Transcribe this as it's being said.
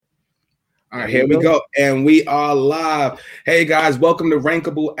All right, here we go. And we are live. Hey, guys, welcome to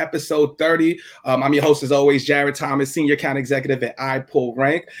Rankable episode 30. I'm your host, as always, Jared Thomas, Senior Account Executive at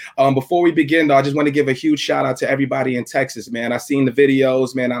iPullRank. Before we begin, though, I just want to give a huge shout out to everybody in Texas, man. I've seen the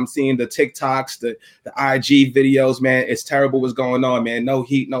videos, man. I'm seeing the TikToks, the IG videos, man. It's terrible what's going on, man. No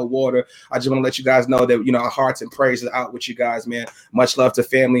heat, no water. I just want to let you guys know that, our hearts and prayers are out with you guys, man. Much love to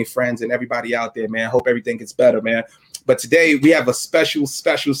family and friends and everybody out there, man. Hope everything gets better, man. But today we have a special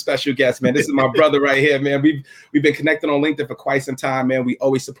guest, man. This is my brother right here, man. We've been connected on LinkedIn for quite some time, man. We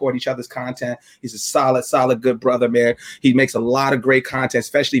always support each other's content. He's a solid, good brother, man. He makes a lot of great content,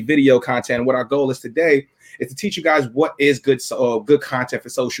 especially video content. And what our goal is today is to teach you guys what is good content for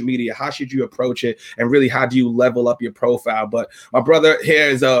social media. How should you approach it? And really, how do you level up your profile? But my brother here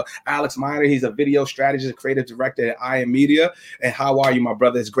is Alex Miner. He's a video strategist, creative director at IM Media. And how are you, my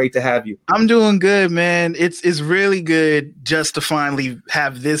brother? It's great to have you. I'm doing good, man. It's really good just to finally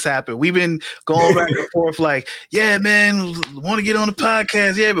have this happen. We've been going back and forth like, yeah, man, want to get on the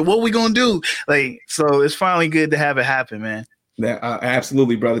podcast. Yeah, but what we going to do? So it's finally good to have it happen, man. Yeah,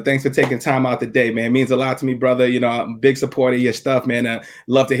 absolutely, brother. Thanks for taking time out today, man. It means a lot to me, brother. I'm a big supporter of your stuff, man.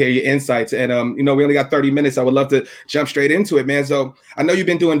 Love to hear your insights. And, we only got 30 minutes. I would love to jump straight into it, man. So I know you've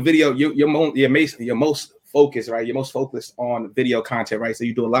been doing video. You're most focused, right? You're most focused on video content, right? So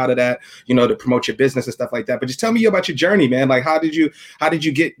you do a lot of that, to promote your business and stuff like that. But just tell me about your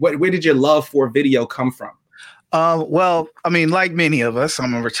where did your love for video come from? Well, I mean, like many of us,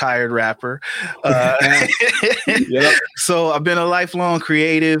 I'm a retired rapper. Yep. So I've been a lifelong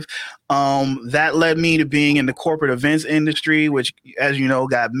creative. That led me to being in the corporate events industry, which, as you know,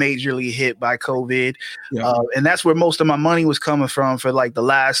 got majorly hit by COVID. Yep. And that's where most of my money was coming from for like the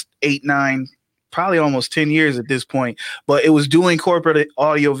last 8, 9, probably almost 10 years at this point. But it was doing corporate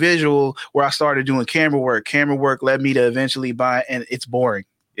audio visual where I started doing camera work. Camera work led me to eventually buy, and it's boring.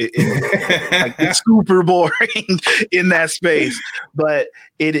 It's super boring in that space, but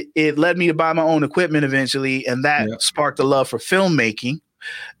it led me to buy my own equipment eventually, and that sparked a love for filmmaking.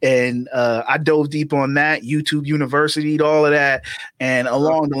 And I dove deep on that, YouTube University, all of that. And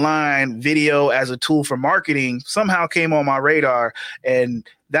along the line, video as a tool for marketing somehow came on my radar. And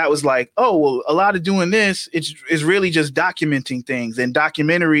that was like, oh, well, a lot of doing this, it's really just documenting things. And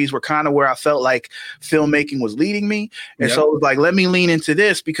documentaries were kind of where I felt like filmmaking was leading me. And so it was like, let me lean into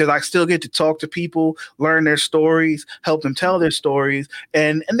this because I still get to talk to people, learn their stories, help them tell their stories.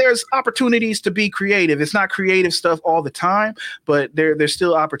 And there's opportunities to be creative. It's not creative stuff all the time, but there's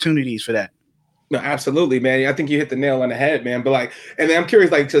still opportunities for that. No, absolutely, man. I think you hit the nail on the head, man. But and then I'm curious,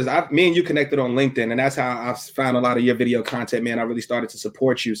 because me and you connected on LinkedIn, and that's how I've found a lot of your video content, man. I really started to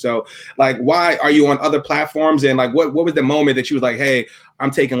support you. So, why are you on other platforms? And what was the moment that you was like, hey,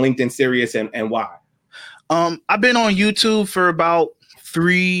 I'm taking LinkedIn serious, and why? I've been on YouTube for about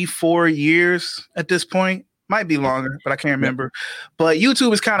 3-4 years at this point. Might be longer, but I can't remember. But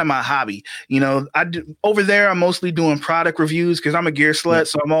YouTube is kind of my hobby. Over there, I'm mostly doing product reviews because I'm a gear slut.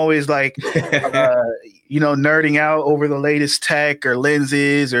 So I'm always nerding out over the latest tech or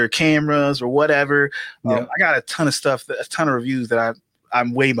lenses or cameras or whatever. I got a ton of stuff, a ton of reviews that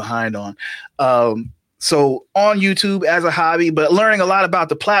I'm way behind on. So on YouTube as a hobby, but learning a lot about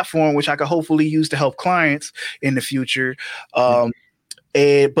the platform, which I could hopefully use to help clients in the future. But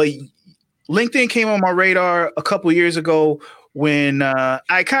LinkedIn came on my radar a couple years ago when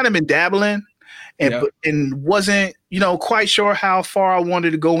I kind of been dabbling and wasn't, quite sure how far I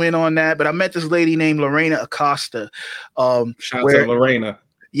wanted to go in on that. But I met this lady named Lorena Acosta. Shout out to Lorena.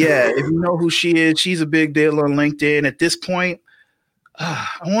 Yeah, if you know who she is, she's a big deal on LinkedIn. At this point, I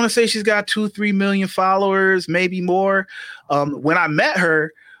want to say she's got 2-3 million followers, maybe more. When I met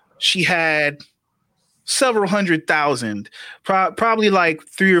her, she had several 100,000, probably like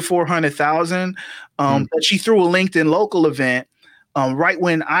 300,000 or 400,000. But she threw a LinkedIn Local event right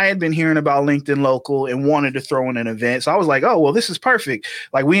when I had been hearing about LinkedIn Local and wanted to throw in an event. So I was like, oh, well, this is perfect.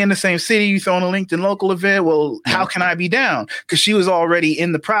 Like, we in the same city, you throwing a LinkedIn Local event. Well, how can I be down? Because she was already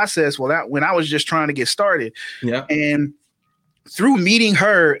in the process. When I was just trying to get started. Yeah. And through meeting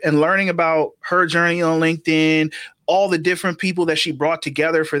her and learning about her journey on LinkedIn, all the different people that she brought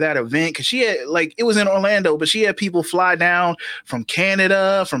together for that event, because she had, it was in Orlando, but she had people fly down from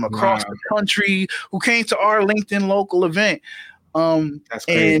Canada, from across the country, who came to our LinkedIn Local event. That's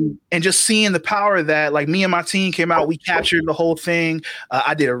crazy. And just seeing the power of that, me and my team came out, we captured the whole thing.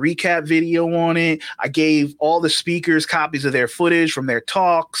 I did a recap video on it. I gave all the speakers copies of their footage from their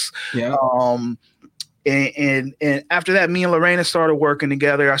talks. Yeah. And after that, me and Lorena started working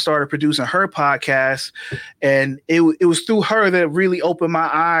together. I started producing her podcast, and it was through her that really opened my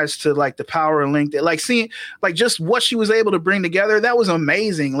eyes to like the power of LinkedIn. Like seeing like just what she was able to bring together, that was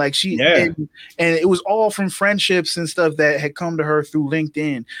amazing. Like and it was all from friendships and stuff that had come to her through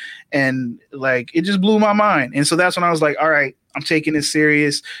LinkedIn, and like it just blew my mind. And so that's when I was like, all right, I'm taking this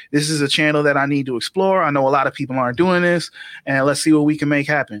serious. This is a channel that I need to explore. I know a lot of people aren't doing this, and let's see what we can make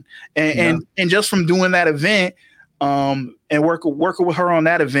happen. And just from doing that event, and working with her on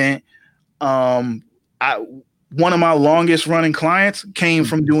that event, one of my longest running clients came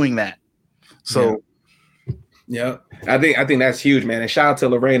from doing that. So. Yeah, I think that's huge, man. And shout out to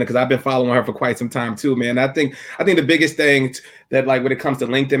Lorena, because I've been following her for quite some time too, man. I think the biggest thing that like when it comes to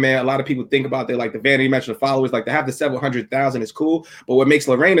LinkedIn, man, a lot of people think about they like the vanity metric of followers, like to have the several 100,000 is cool. But what makes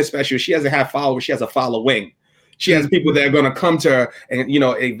Lorena special, she doesn't have followers, she has a following. She has people that are going to come to her and,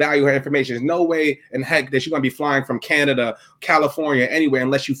 value her information. There's no way in heck that you're going to be flying from Canada, California, anywhere,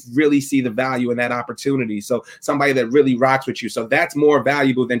 unless you really see the value in that opportunity. So somebody that really rocks with you. So that's more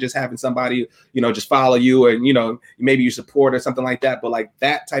valuable than just having somebody, just follow you and, maybe you support or something like that. But like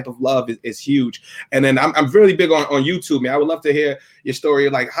that type of love is huge. And then I'm really big on YouTube, man. I would love to hear your story.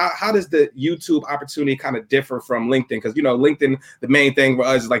 Like how does the YouTube opportunity kind of differ from LinkedIn? Because, LinkedIn, the main thing for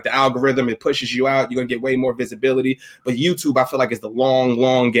us is like the algorithm. It pushes you out. You're going to get way more visibility. But YouTube, I feel like it's the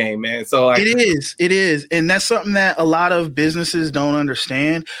long game, man. So like it is. And that's something that a lot of businesses don't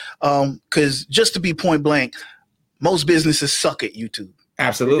understand. Because just to be point blank, most businesses suck at YouTube.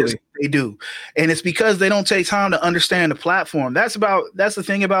 Absolutely. They do. And it's because they don't take time to understand the platform. That's the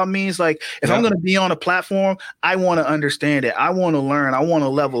thing about me is like, if I'm going to be on a platform, I want to understand it. I want to learn. I want to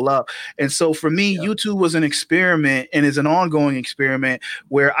level up. And so for me, YouTube was an experiment and is an ongoing experiment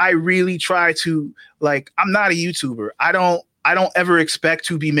where I really try to like, I'm not a YouTuber. I don't ever expect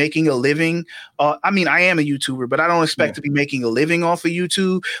to be making a living. I am a YouTuber, but I don't expect to be making a living off of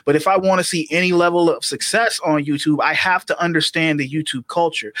YouTube. But if I want to see any level of success on YouTube, I have to understand the YouTube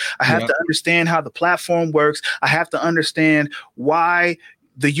culture. I have to understand how the platform works. I have to understand why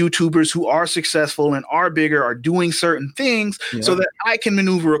the YouTubers who are successful and are bigger are doing certain things so that I can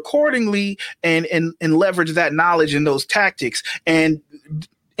maneuver accordingly and leverage that knowledge and those tactics and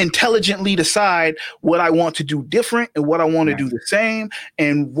intelligently decide what I want to do different and what I want to do the same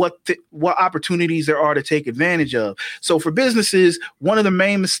and what opportunities there are to take advantage of. So for businesses, one of the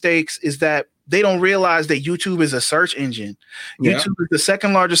main mistakes is that they don't realize that YouTube is a search engine. YouTube is the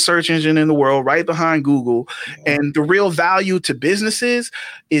second largest search engine in the world, right behind Google. And the real value to businesses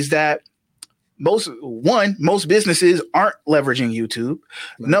is that most businesses aren't leveraging YouTube.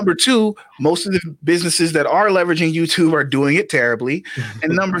 Number two, most of the businesses that are leveraging YouTube are doing it terribly.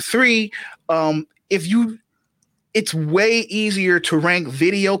 And number three, it's way easier to rank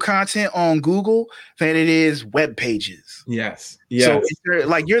video content on Google than it is web pages. Yes. So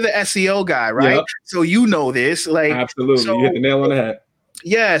you're the SEO guy, right? Yep. So you know this. Like absolutely. You hit the nail on the head.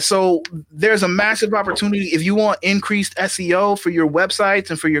 Yeah, so there's a massive opportunity. If you want increased SEO for your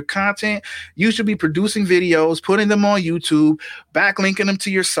websites and for your content, you should be producing videos, putting them on YouTube, backlinking them to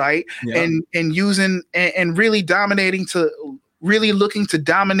your site, and using and really looking to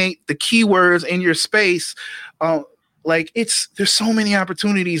dominate the keywords in your space. There's so many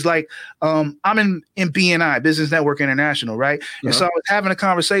opportunities. Like I'm in BNI, Business Network International, right? And so I was having a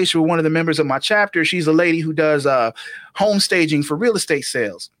conversation with one of the members of my chapter. She's a lady who does home staging for real estate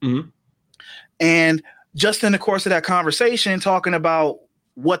sales. And just in the course of that conversation, talking about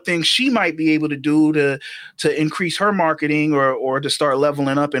what things she might be able to do to increase her marketing or to start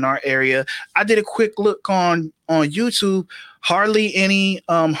leveling up in our area, I did a quick look on YouTube. Hardly any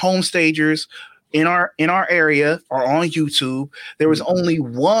home stagers in our area are on YouTube. There was only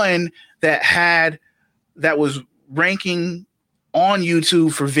one that was ranking on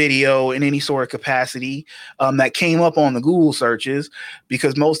YouTube for video in any sort of capacity that came up on the Google searches,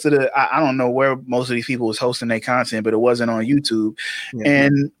 because most of I don't know where most of these people was hosting their content, but it wasn't on YouTube.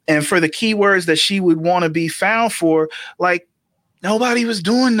 And for the keywords that she would want to be found for, like, nobody was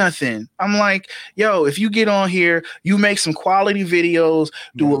doing nothing. I'm like, yo, if you get on here, you make some quality videos,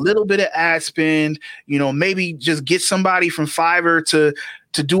 do a little bit of ad spend, maybe just get somebody from Fiverr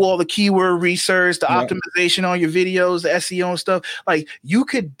to do all the keyword research, the optimization on your videos, the SEO and stuff. Like, you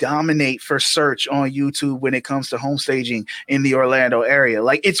could dominate for search on YouTube when it comes to home staging in the Orlando area.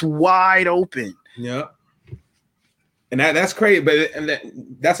 Like, it's wide open. Yeah. And that's great, but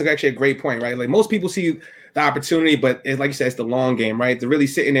that's actually a great point, right? Like most people see the opportunity, but it's like you said, it's the long game, right? They're really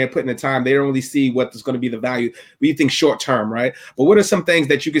sitting there putting the time. They don't really see what's going to be the value. We think short term, right? But what are some things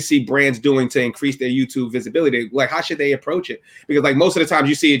that you can see brands doing to increase their YouTube visibility? Like, how should they approach it? Because like most of the times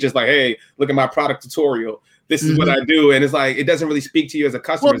you see it just like, hey, look at my product tutorial. This is what I do, and it's like it doesn't really speak to you as a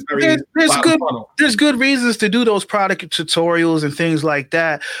customer. Well, there's good reasons to do those product tutorials and things like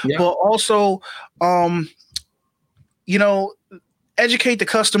that, but also, educate the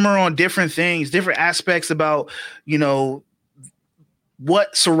customer on different things, different aspects about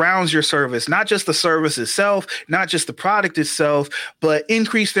what surrounds your service, not just the service itself, not just the product itself, but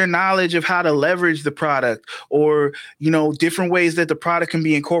increase their knowledge of how to leverage the product or, different ways that the product can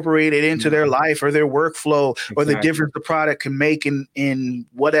be incorporated into their life or their workflow or the difference the product can make in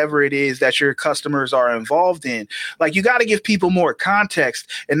whatever it is that your customers are involved in. Like you got to give people more context.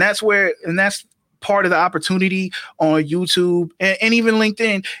 And that's part of the opportunity on YouTube and even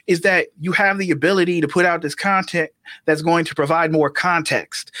LinkedIn is that you have the ability to put out this content that's going to provide more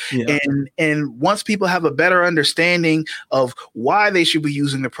context. Yeah. And once people have a better understanding of why they should be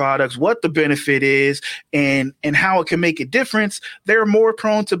using the products, what the benefit is, and how it can make a difference, they're more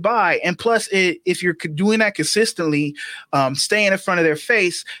prone to buy. And plus, if you're doing that consistently, staying in front of their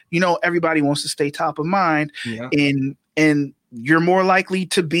face, everybody wants to stay top of mind, and you're more likely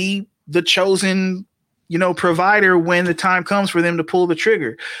to be the chosen, provider when the time comes for them to pull the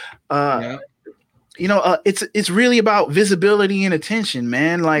trigger. It's really about visibility and attention,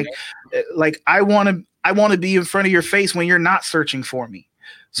 man. Like I want to be in front of your face when you're not searching for me,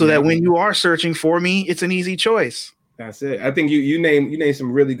 so that when you are searching for me, it's an easy choice. That's it. I think you name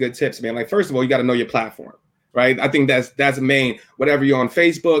some really good tips, man. Like first of all, you got to know your platform. Right. I think that's main. Whatever you're on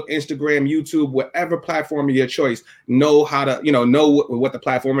Facebook, Instagram, YouTube, whatever platform of your choice, know how to, know what the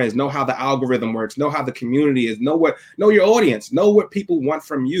platform is, know how the algorithm works, know how the community is, know your audience, know what people want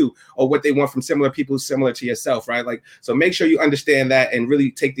from you or what they want from similar people similar to yourself. Right. Like, so make sure you understand that and really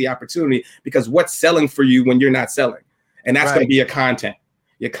take the opportunity, because what's selling for you when you're not selling? And that's going to be your content.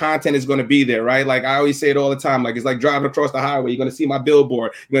 Your content is going to be there, right? Like I always say it all the time. Like it's like driving across the highway. You're going to see my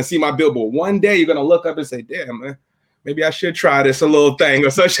billboard. You're going to see my billboard. One day you're going to look up and say, damn, man, maybe I should try this a little thing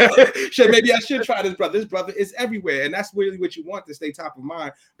or so. Maybe I should try this, brother. This brother is everywhere. And that's really what you want, to stay top of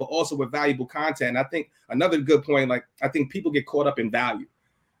mind, but also with valuable content. And I think another good point, like I think people get caught up in value.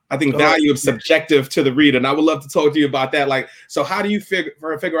 I think value is subjective to the reader. And I would love to talk to you about that. Like, so how do you figure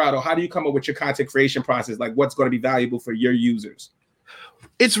out, or how do you come up with your content creation process? Like what's going to be valuable for your users?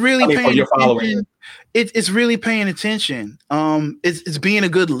 It's really paying attention. It's really paying attention. It's being a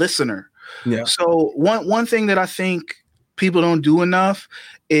good listener. Yeah. So one thing that I think people don't do enough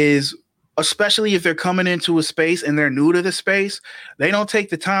is, especially if they're coming into a space and they're new to the space, they don't take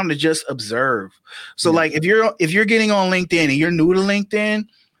the time to just observe. So like if you're getting on LinkedIn and you're new to LinkedIn,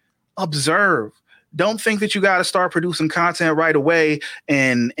 observe. Don't think that you got to start producing content right away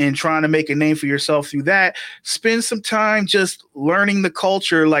and trying to make a name for yourself through that. Spend some time just learning the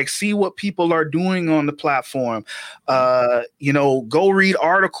culture, like see what people are doing on the platform. Go read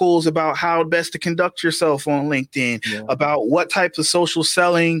articles about how best to conduct yourself on LinkedIn, about what types of social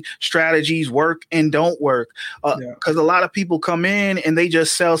selling strategies work and don't work. Because a lot of people come in and they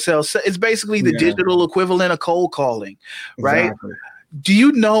just sell. It's basically the digital equivalent of cold calling, right? Exactly. Do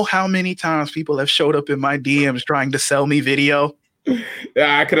you know how many times people have showed up in my DMs trying to sell me video?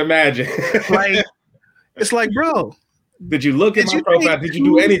 Yeah, I can imagine. It's like, bro, did you look at my profile? Did you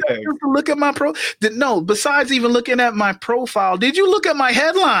do anything? Look at my No, besides even looking at my profile, did you look at my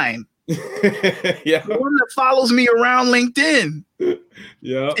headline? The one that follows me around LinkedIn.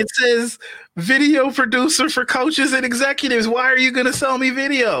 Yeah. It says video producer for coaches and executives. Why are you going to sell me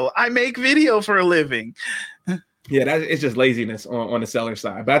video? I make video for a living. Yeah, it's just laziness on the seller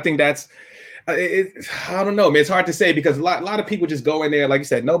side. But I think that's, I don't know, man. It's hard to say because a lot of people just go in there. Like you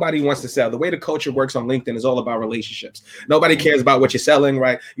said, nobody wants to sell. The way the culture works on LinkedIn is all about relationships. Nobody cares about what you're selling,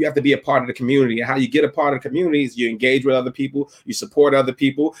 right? You have to be a part of the community. And how you get a part of the community is you engage with other people, you support other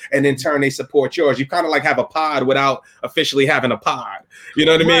people, and in turn, they support yours. You kind of like have a pod without officially having a pod. You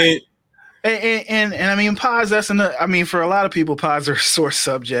know what I mean? And I mean, pods, for a lot of people, pods are a sore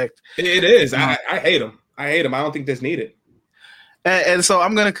subject. It is. I hate them. I don't think that's needed. And so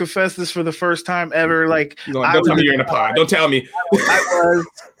I'm going to confess this for the first time ever. Like, don't tell me you're in a pod. Don't tell me.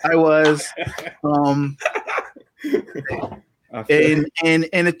 I was. And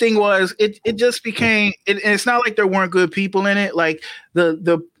the thing was, it just became. And it's not like there weren't good people in it. Like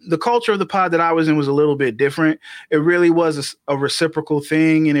the culture of the pod that I was in was a little bit different. It really was a reciprocal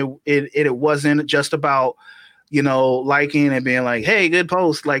thing, and it wasn't just about, liking and being like, hey, good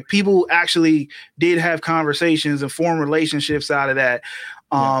post. Like people actually did have conversations and form relationships out of that.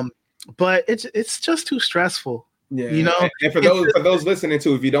 But it's just too stressful. Yeah, you know. And for those listening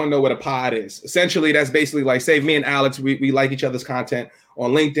to, if you don't know what a pod is, essentially that's basically like, say me and Alex, we like each other's content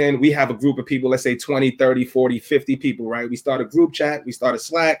on LinkedIn. We have a group of people, let's say 20, 30, 40, 50 people, right? We start a group chat, we start a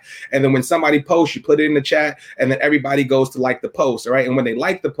Slack, and then when somebody posts, you put it in the chat, and then everybody goes to like the post, right? And when they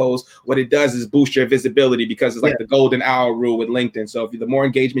like the post, what it does is boost your visibility, because it's like the golden hour rule with LinkedIn. So if the more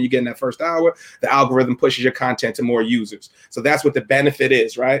engagement you get in that first hour, the algorithm pushes your content to more users. So that's what the benefit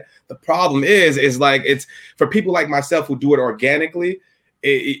is, right? The problem is like, it's for people like myself who do it organically,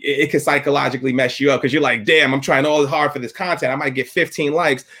 it can psychologically mess you up, because you're like, damn, I'm trying all hard for this content. I might get 15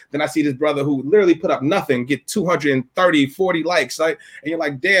 likes. Then I see this brother who literally put up nothing, get 230, 40 likes. Right? And you're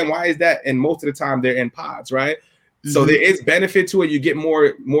like, damn, why is that? And most of the time they're in pods, right? Mm-hmm. So there is benefit to it. You get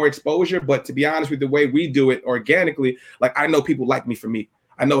more exposure. But to be honest with the way we do it organically, like I know people like me for me.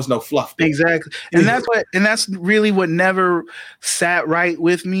 I know it's no fluff. Exactly. And that's really what never sat right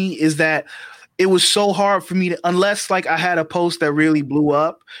with me, is that it was so hard for me to, unless like I had a post that really blew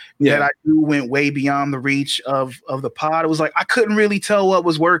up, that I knew went way beyond the reach of the pod. It was like I couldn't really tell what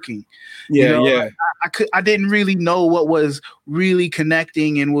was working. I didn't really know what was really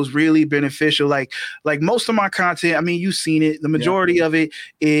connecting and was really beneficial. Like most of my content, I mean, you've seen it. The majority of it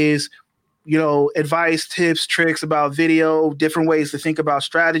is, advice, tips, tricks about video, different ways to think about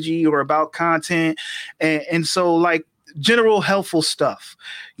strategy or about content, and so like general helpful stuff,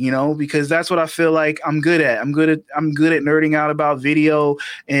 because that's what I feel like I'm good at. I'm good at nerding out about video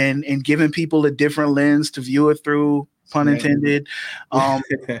and giving people a different lens to view it through, pun intended.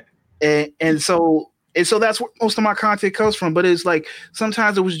 And so that's where most of my content comes from. But it's like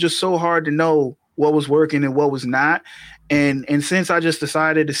sometimes it was just so hard to know what was working and what was not. And since I just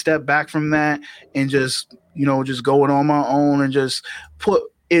decided to step back from that and just go it on my own and just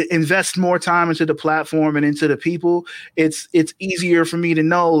invest more time into the platform and into the people, it's easier for me to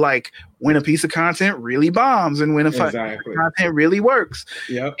know like when a piece of content really bombs and when a piece of content really works.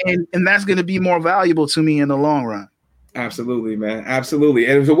 Yep. And that's going to be more valuable to me in the long run. Absolutely, man. Absolutely.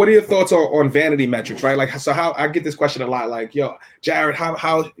 And so what are your thoughts on vanity metrics, right? Like, so how I get this question a lot, like, yo, Jared,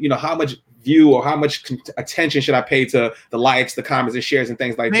 how much view or how much attention should I pay to the likes, the comments and shares and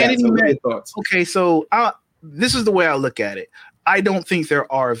things like that? So what are your thoughts? Okay. So this is the way I look at it. I don't think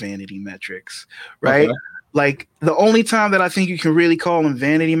there are vanity metrics, right? Okay. Like the only time that I think you can really call them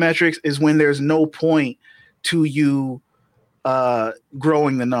vanity metrics is when there's no point to you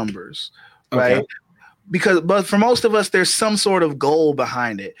growing the numbers, right? But for most of us, there's some sort of goal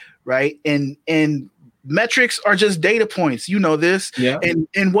behind it, right? And metrics are just data points. You know this. Yeah.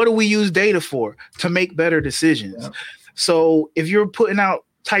 And what do we use data for? To make better decisions. Yeah. So if you're putting out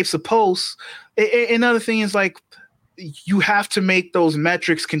types of posts, another thing is like, you have to make those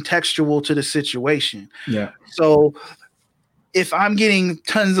metrics contextual to the situation. Yeah. So if I'm getting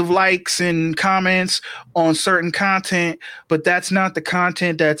tons of likes and comments on certain content, but that's not the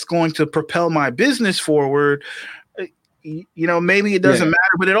content that's going to propel my business forward, maybe it doesn't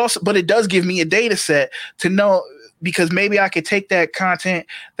matter, but it does give me a data set to know, because maybe I could take that content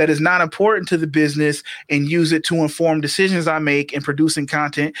that is not important to the business and use it to inform decisions I make in producing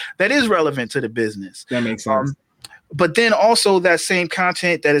content that is relevant to the business. That makes sense. But then also that same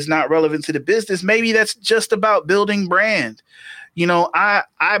content that is not relevant to the business, maybe that's just about building brand.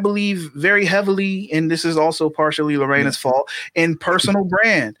 I believe very heavily, and this is also partially Lorena's fault, in personal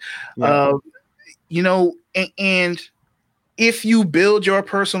brand. Yeah. And if you build your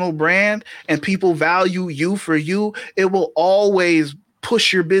personal brand and people value you for you, it will always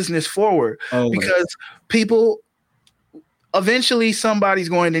push your business forward. Because people, eventually somebody's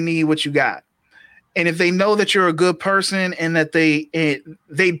going to need what you got. And if they know that you're a good person and that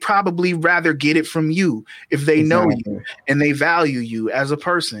they'd probably rather get it from you if they know you and they value you as a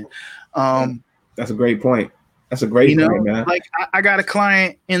person. That's a great point. That's a great point, man. Like I got a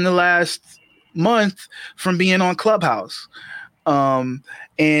client in the last month from being on Clubhouse. And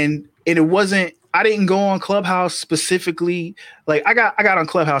it wasn't, I didn't go on Clubhouse specifically. Like I got on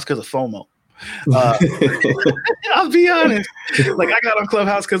Clubhouse because of FOMO. I'll be honest. Like I got on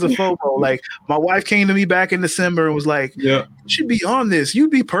Clubhouse because of FOMO. Like my wife came to me back in December and was like, "You should be on this.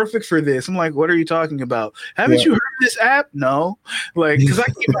 You'd be perfect for this." I'm like, "What are you talking about? Haven't you heard of this app?" No, like because I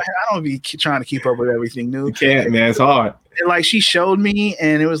don't be trying to keep up with everything new. You can't, man. It's hard. And like she showed me,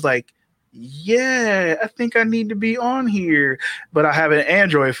 and it was like, yeah, I think I need to be on here, but I have an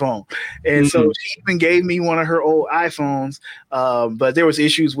Android phone. And so she even gave me one of her old iPhones, but there was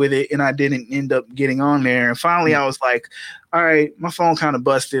issues with it and I didn't end up getting on there. And finally I was like, all right, my phone kind of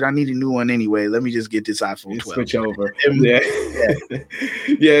busted. I need a new one anyway. Let me just get this iPhone 12. Switch over. No,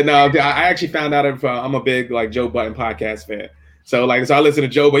 I actually found out I'm a big like Joe Budden podcast fan. So I listen to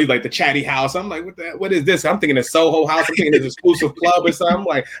Joe, but he's like the Chatty House. I'm like, what is this? I'm thinking a Soho House. I'm thinking it's exclusive club or something. I'm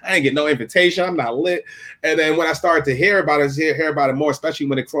like, I ain't get no invitation. I'm not lit. And then when I started to hear about it more, especially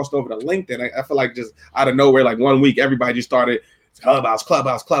when it crossed over to LinkedIn, I feel like just out of nowhere, like 1 week, everybody just started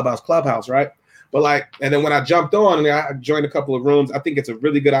Clubhouse, right? But and then when I jumped on and I joined a couple of rooms, I think it's a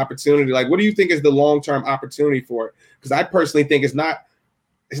really good opportunity. Like, what do you think is the long-term opportunity for it? Because I personally think it's not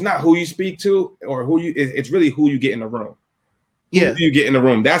who you speak to or it's really who you get in the room. Yeah, you get in the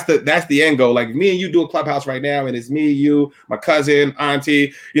room. That's the end goal. Like me and you do a Clubhouse right now, and it's me, you, my cousin,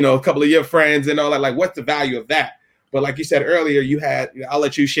 auntie, a couple of your friends, and all that. Like, what's the value of that? But like you said earlier, I'll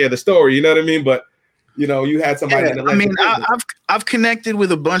let you share the story. You know what I mean? But you had somebody. Yeah, I mean, I've connected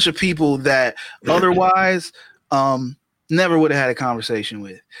with a bunch of people that otherwise never would have had a conversation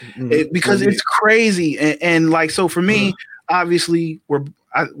with, because it's crazy. And like, so for me, obviously, we're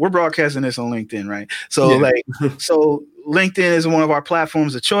broadcasting this on LinkedIn, right? So so LinkedIn is one of our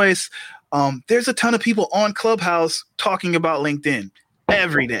platforms of choice. There's a ton of people on Clubhouse talking about LinkedIn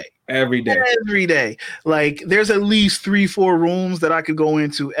every day. Every day. Like, there's at least 3-4 rooms that I could go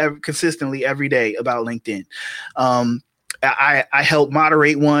into consistently every day about LinkedIn. I help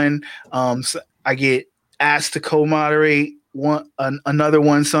moderate one. So I get asked to co-moderate another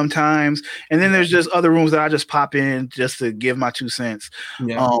one sometimes. And then there's just other rooms that I just pop in just to give my 2 cents.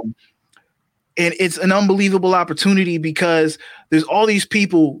 Yeah. And it's an unbelievable opportunity because there's all these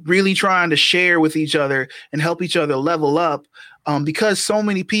people really trying to share with each other and help each other level up. Because so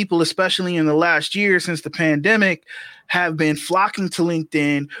many people, especially in the last year since the pandemic, have been flocking to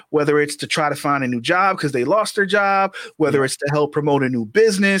LinkedIn, whether it's to try to find a new job because they lost their job, whether it's to help promote a new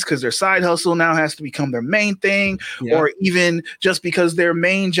business because their side hustle now has to become their main thing, or even just because their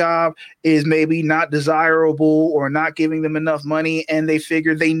main job is maybe not desirable or not giving them enough money and they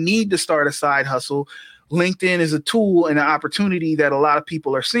figure they need to start a side hustle. LinkedIn is a tool and an opportunity that a lot of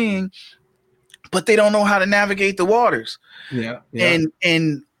people are seeing, but they don't know how to navigate the waters. Yeah.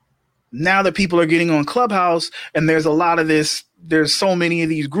 And now that people are getting on Clubhouse and there's a lot of this, there's so many of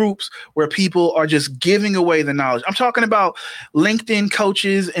these groups where people are just giving away the knowledge. I'm talking about LinkedIn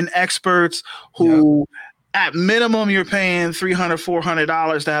coaches and experts who at minimum you're paying $300,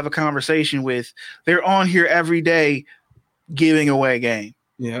 $400 to have a conversation with. They're on here every day giving away game.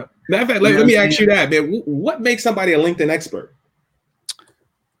 Yeah. Matter of fact, let me ask you that, man. What makes somebody a LinkedIn expert?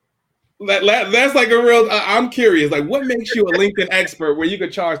 That's like a real. I'm curious. Like, what makes you a LinkedIn expert where you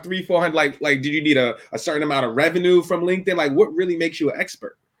could charge $300-$400? Like, did you need a certain amount of revenue from LinkedIn? Like, what really makes you an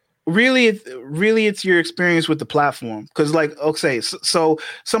expert? Really, it's your experience with the platform. Because, like, okay, so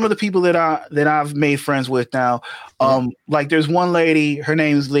some of the people that I've made friends with now, like, there's one lady. Her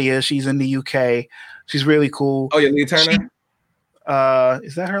name is Leah. She's in the UK. She's really cool. Oh yeah, Leah Turner.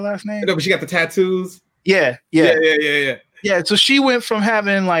 Is that her last name? No, but she got the tattoos. Yeah. Yeah, so she went from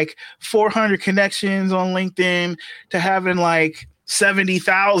having like 400 connections on LinkedIn to having like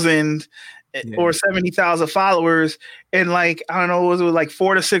 70,000 or 70,000 followers in like, I don't know, was it like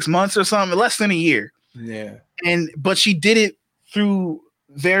 4 to 6 months or something, less than a year. Yeah. But she did it through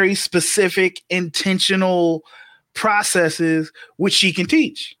very specific, intentional processes, which she can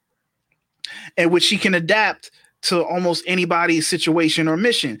teach and which she can adapt to almost anybody's situation or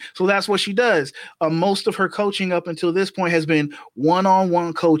mission. So that's what she does. Most of her coaching up until this point has been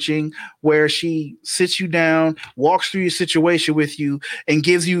one-on-one coaching where she sits you down, walks through your situation with you, and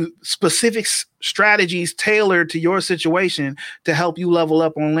gives you specific strategies tailored to your situation to help you level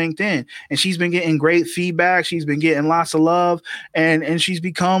up on LinkedIn. And she's been getting great feedback. She's been getting lots of love, and she's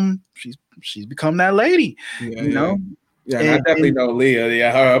become that lady, you know? Yeah, and I definitely know Leah.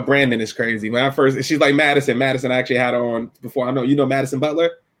 Yeah, her branding is crazy. When I first, she's like Madison. Madison, I actually had her on before. I know you know Madison Butler.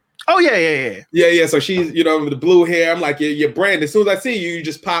 Oh yeah. So she's with the blue hair. I'm like your brand. As soon as I see you, you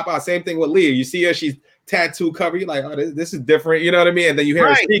just pop out. Same thing with Leah. You see her, she's tattoo cover. You're like, oh, this is different. You know what I mean? And then you hear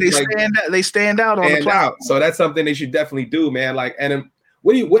her speak. They stand out on the platform. So that's something they should definitely do, man. Like, and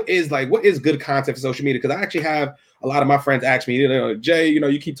what is good content for social media? Because I actually have a lot of my friends ask me, Jay,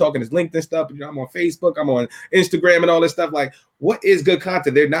 you keep talking this LinkedIn stuff. I'm on Facebook, I'm on Instagram and all this stuff. Like, what is good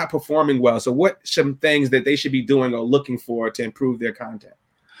content? They're not performing well. So what some things that they should be doing or looking for to improve their content?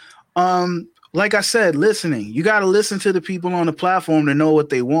 Like I said, listening. You got to listen to the people on the platform to know what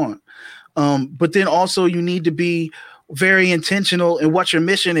they want. But then also you need to be very intentional in what your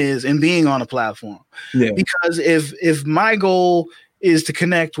mission is in being on a platform. Yeah. Because if my goal is to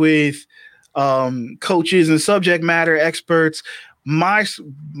connect with coaches and subject matter experts, my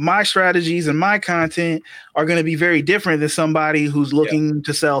strategies and my content are going to be very different than somebody who's looking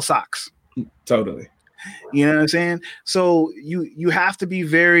to sell socks. Totally. You know what I'm saying? So you have to be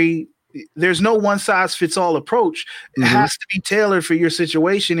very there's no one size fits all approach. It has to be tailored for your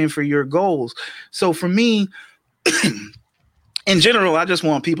situation and for your goals. So for me, in general, I just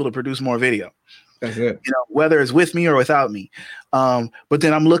want people to produce more video. That's it. You know, whether it's with me or without me. But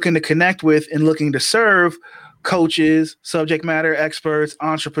then I'm looking to connect with and looking to serve coaches, subject matter experts,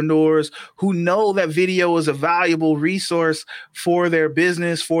 entrepreneurs who know that video is a valuable resource for their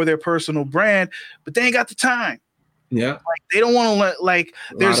business, for their personal brand, but they ain't got the time. Yeah. Like they don't want to let, like,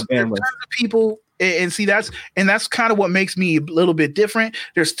 there's tons of people. And see, that's kind of what makes me a little bit different.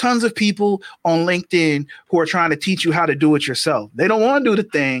 There's tons of people on LinkedIn who are trying to teach you how to do it yourself. They don't want to do the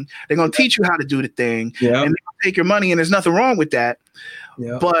thing. They're going to teach you how to do the thing, and they take your money. And there's nothing wrong with that.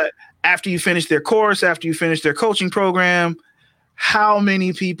 Yeah. But after you finish their course, after you finish their coaching program, how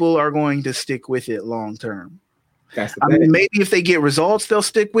many people are going to stick with it long term? I mean, maybe if they get results, they'll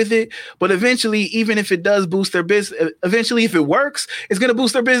stick with it. But eventually, even if it does boost their business, eventually, if it works, it's going to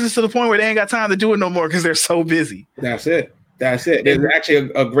boost their business to the point where they ain't got time to do it no more because they're so busy. That's it. There's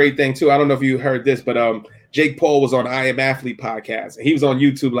actually a great thing, too. I don't know if you heard this, but Jake Paul was on I Am Athlete podcast. And he was on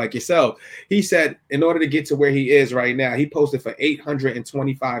YouTube like yourself. He said in order to get to where he is right now, he posted for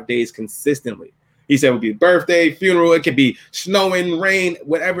 825 days consistently. He said it would be birthday, funeral, it could be snowing, rain,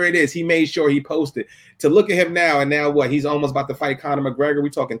 whatever it is. He made sure he posted. To look at him now, and now what? He's almost about to fight Conor McGregor. We're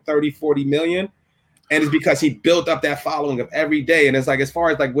talking 30, 40 million. And it's because he built up that following of every day. And it's like, as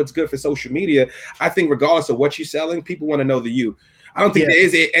far as like what's good for social media, I think regardless of what you're selling, people want to know the you. I don't think there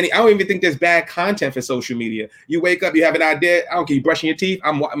is any. I don't even think there's bad content for social media. You wake up, you have an idea. I don't care. You brushing your teeth.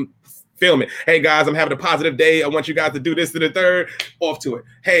 I'm filming. Hey guys, I'm having a positive day. I want you guys to do this to the third. Off to it.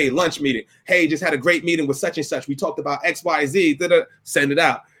 Hey, lunch meeting. Hey, just had a great meeting with such and such. We talked about X, Y, Z. Send it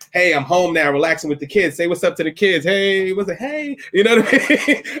out. Hey, I'm home now, relaxing with the kids. Say what's up to the kids. Hey, what's it? Hey, you know what I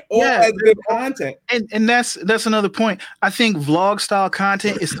mean? All that good content. And that's another point. I think vlog style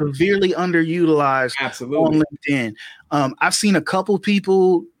content is severely underutilized on LinkedIn. I've seen a couple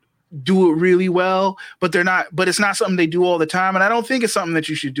people do it really well, but it's not something they do all the time. And I don't think it's something that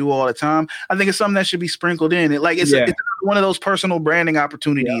you should do all the time. I think it's something that should be sprinkled in. It's one of those personal branding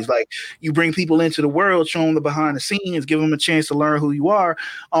opportunities. Like you bring people into the world, show them the behind the scenes, give them a chance to learn who you are.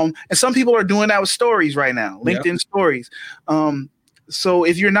 And some people are doing that with stories right now, LinkedIn stories. So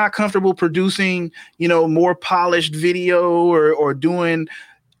if you're not comfortable producing, more polished video or doing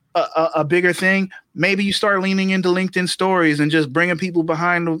a bigger thing, maybe you start leaning into LinkedIn stories and just bringing people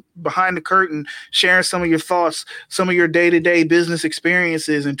behind the curtain, sharing some of your thoughts, some of your day-to-day business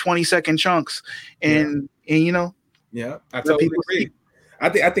experiences in 20-second chunks. And I totally agree.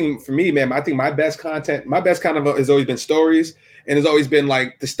 I think for me, man, I think my best content has always been stories, and it's always been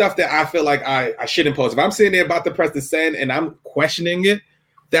like the stuff that I feel like I shouldn't post. If I'm sitting there about to press the send and I'm questioning it,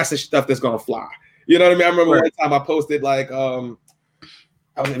 that's the stuff that's gonna fly. You know what I mean? I remember one time I posted like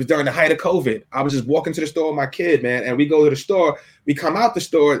it was during the height of COVID. I was just walking to the store with my kid, man, and we go to the store. We come out the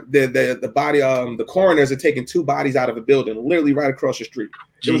store. The body, the coroners are taking 2 bodies out of a building, literally right across the street.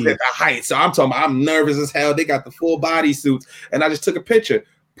 It was at the height, so I'm talking about I'm nervous as hell. They got the full body suits, and I just took a picture,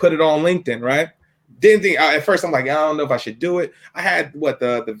 put it on LinkedIn, right? Didn't think at first. I'm like, I don't know if I should do it. I had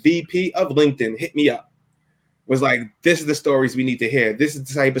the VP of LinkedIn hit me up. Was like, this is the stories we need to hear. This is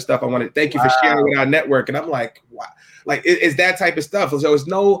the type of stuff I want to thank you for sharing with our network. And I'm like, wow. Like, it's that type of stuff. So it's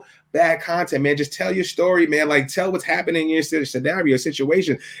no bad content, man. Just tell your story, man. Like, tell what's happening in your scenario,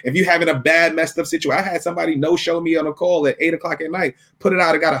 situation. If you're having a bad, messed up situation, I had somebody no-show me on a call at 8 o'clock at night, put it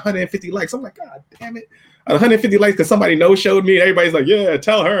out, it got 150 likes. I'm like, God damn it. 150 likes because somebody no-showed me. Everybody's like, yeah,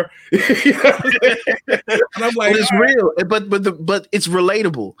 tell her. And I'm like, it's real, but it's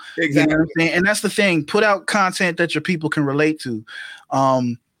relatable. Exactly. You know what I'm saying? And that's the thing. Put out content that your people can relate to,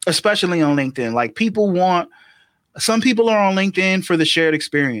 especially on LinkedIn. Like some people are on LinkedIn for the shared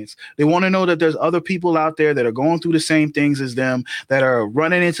experience. They want to know that there's other people out there that are going through the same things as them, that are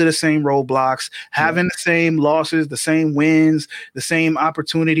running into the same roadblocks, having the same losses, the same wins, the same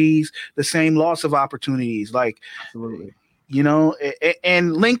opportunities, the same loss of opportunities. Like, absolutely.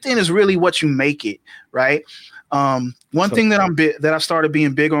 And LinkedIn is really what you make it, right? One thing that I've started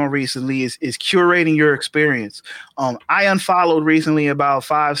being big on recently is curating your experience. I unfollowed recently about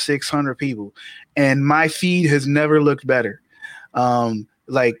 500-600 people, and my feed has never looked better.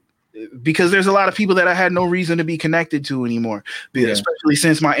 Because there's a lot of people that I had no reason to be connected to anymore, especially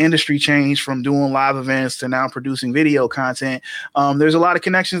since my industry changed from doing live events to now producing video content. There's a lot of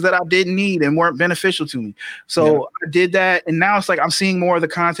connections that I didn't need and weren't beneficial to me. So I did that. And now it's like I'm seeing more of the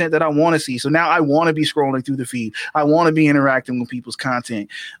content that I want to see. So now I want to be scrolling through the feed. I want to be interacting with people's content.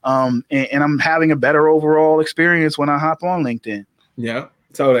 And I'm having a better overall experience when I hop on LinkedIn. Yeah.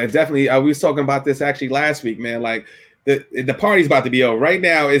 So definitely, we was talking about this actually last week, man. Like, the party's about to be over. Right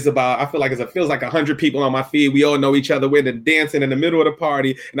now is about, I feel like it feels like 100 people on my feed. We all know each other. We're dancing in the middle of the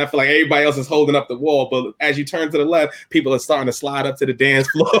party, and I feel like everybody else is holding up the wall. But as you turn to the left, people are starting to slide up to the dance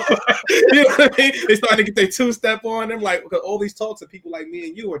floor. You know what I mean? They're starting to get their two-step on. Them like, because all these talks of people like me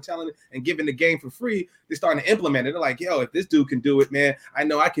and you are telling and giving the game for free. They're starting to implement it. They're like, yo, if this dude can do it, man, I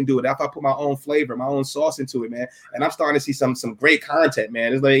know I can do it. If I put my own flavor, my own sauce into it, man. And I'm starting to see some great content,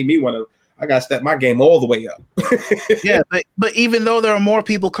 man. It's making me want to. I got to step my game all the way up. Yeah, but even though there are more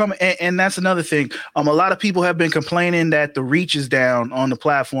people coming, and that's another thing. A lot of people have been complaining that the reach is down on the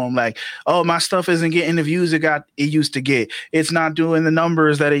platform. Like, oh, my stuff isn't getting the views it used to get. It's not doing the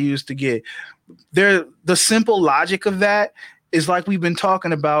numbers that it used to get. The simple logic of that is like we've been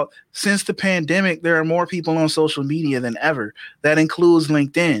talking about since the pandemic. There are more people on social media than ever. That includes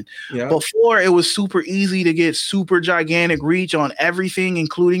LinkedIn. Yeah. Before, it was super easy to get super gigantic reach on everything,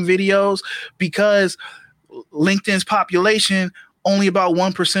 including videos, because LinkedIn's population, only about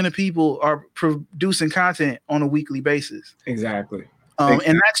 1% of people are producing content on a weekly basis. Exactly.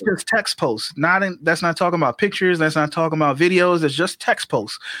 And that's just text posts. That's not talking about pictures. That's not talking about videos. It's just text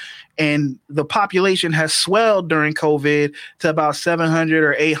posts. And the population has swelled during COVID to about 700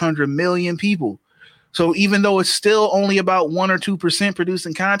 or 800 million people. So even though it's still only about 1 or 2%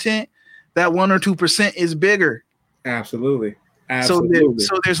 producing content, that 1 or 2% is bigger. Absolutely. So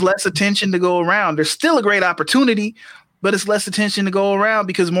there's less attention to go around. There's still a great opportunity, but it's less attention to go around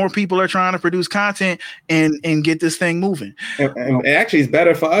because more people are trying to produce content and get this thing moving. And actually, it's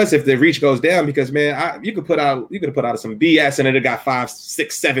better for us if the reach goes down because, man, you could put out some BS and it got 5,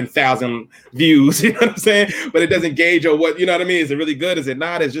 6, 7,000 views. You know what I'm saying? But it doesn't gauge or what, you know what I mean? Is it really good? Is it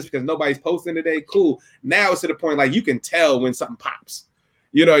not? It's just because nobody's posting today. Cool. Now it's to the point like you can tell when something pops.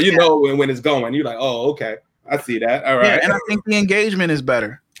 You know when it's going. You're like, oh, okay, I see that. All right. Yeah, and I think the engagement is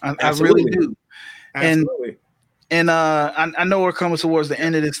better. I really do. Absolutely. And I know we're coming towards the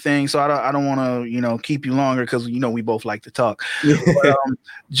end of this thing, so I don't want to keep you longer because we both like to talk. But,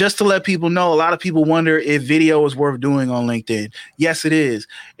 just to let people know, a lot of people wonder if video is worth doing on LinkedIn. Yes, it is,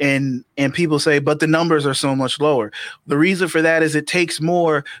 and people say, but the numbers are so much lower. The reason for that is it takes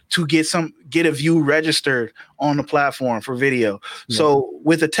more to get a view registered on the platform for video. Yeah. So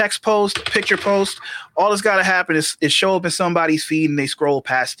with a text post, picture post, all that's got to happen is show up in somebody's feed and they scroll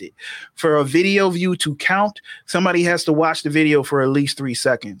past it. For a video view to count, somebody has to watch the video for at least 3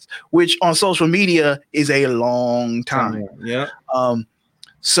 seconds, which on social media is a long time. Yeah.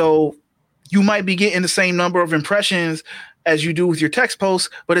 So you might be getting the same number of impressions as you do with your text posts,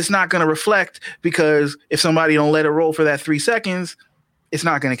 but it's not going to reflect because if somebody don't let it roll for that 3 seconds, it's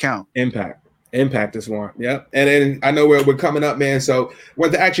not going to count. Impact is one. Yep. And then I know we're coming up, man. So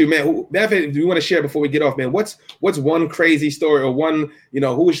what actually, man, if you want to share before we get off, man, what's one crazy story or one,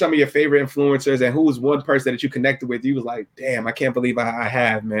 who is some of your favorite influencers and who was one person that you connected with? You was like, damn, I can't believe I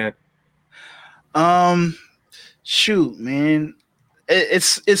have, man. Shoot, man.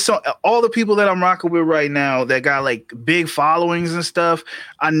 It's so all the people that I'm rocking with right now that got like big followings and stuff.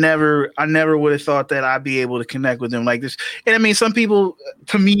 I never would have thought that I'd be able to connect with them like this. And I mean, some people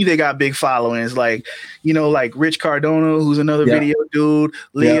to me, they got big followings, like, like Rich Cardona, who's another video dude,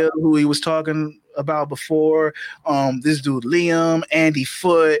 Leah, who he was talking about before. This dude, Liam, Andy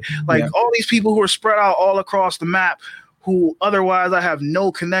Foote, all these people who are spread out all across the map, who otherwise I have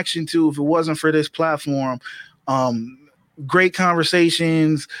no connection to if it wasn't for this platform. Great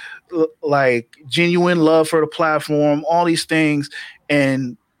conversations, like genuine love for the platform, all these things.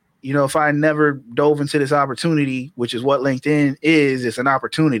 And, if I never dove into this opportunity, which is what LinkedIn is, it's an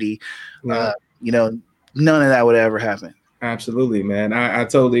opportunity, none of that would ever happen. Absolutely, man. I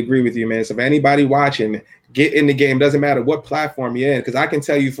totally agree with you, man. So if anybody watching, get in the game. Doesn't matter what platform you're in, because I can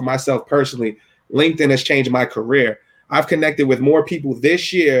tell you for myself personally, LinkedIn has changed my career. I've connected with more people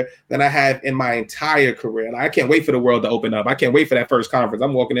this year than I have in my entire career. And I can't wait for the world to open up. I can't wait for that first conference.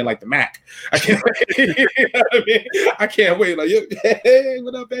 I'm walking in like the Mac. I can't wait. You know what I mean? I can't wait. Like, hey,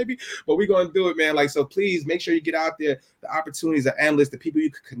 what up, baby? But we're going to do it, man. Like, so please make sure you get out there. The opportunities are endless. The people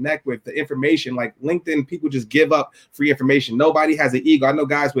you can connect with, the information, like LinkedIn, people just give up free information. Nobody has an ego. I know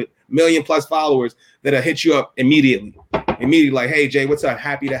guys with 1 million+ followers that'll hit you up immediately like, hey, Jay, what's up?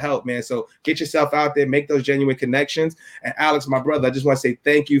 Happy to help, man. So get yourself out there, make those genuine connections. And Alex, my brother, I just want to say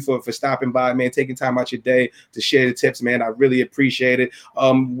thank you for stopping by, man, taking time out your day to share the tips, man. I really appreciate it.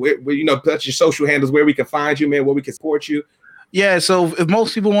 Put your social handles where we can find you, man, where we can support you. Yeah, so if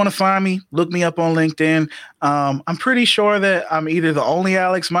most people want to find me, look me up on LinkedIn. I'm pretty sure that I'm either the only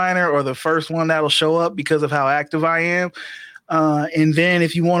Alex Miner or the first one that'll show up because of how active I am. And then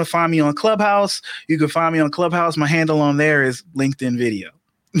if you want to find me on Clubhouse, you can find me on Clubhouse. My handle on there is LinkedIn Video.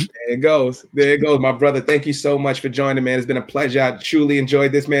 There it goes. There it goes, my brother. Thank you so much for joining, man. It's been a pleasure. I truly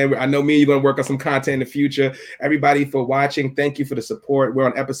enjoyed this, man. I know me and you're going to work on some content in the future. Everybody for watching, thank you for the support. We're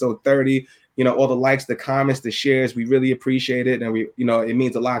on episode 30. You know, all the likes, the comments, the shares, we really appreciate it. And it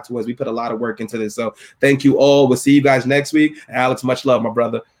means a lot to us. We put a lot of work into this. So thank you all. We'll see you guys next week. Alex, much love, my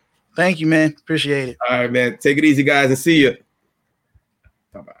brother. Thank you, man. Appreciate it. All right, man. Take it easy, guys, and see you.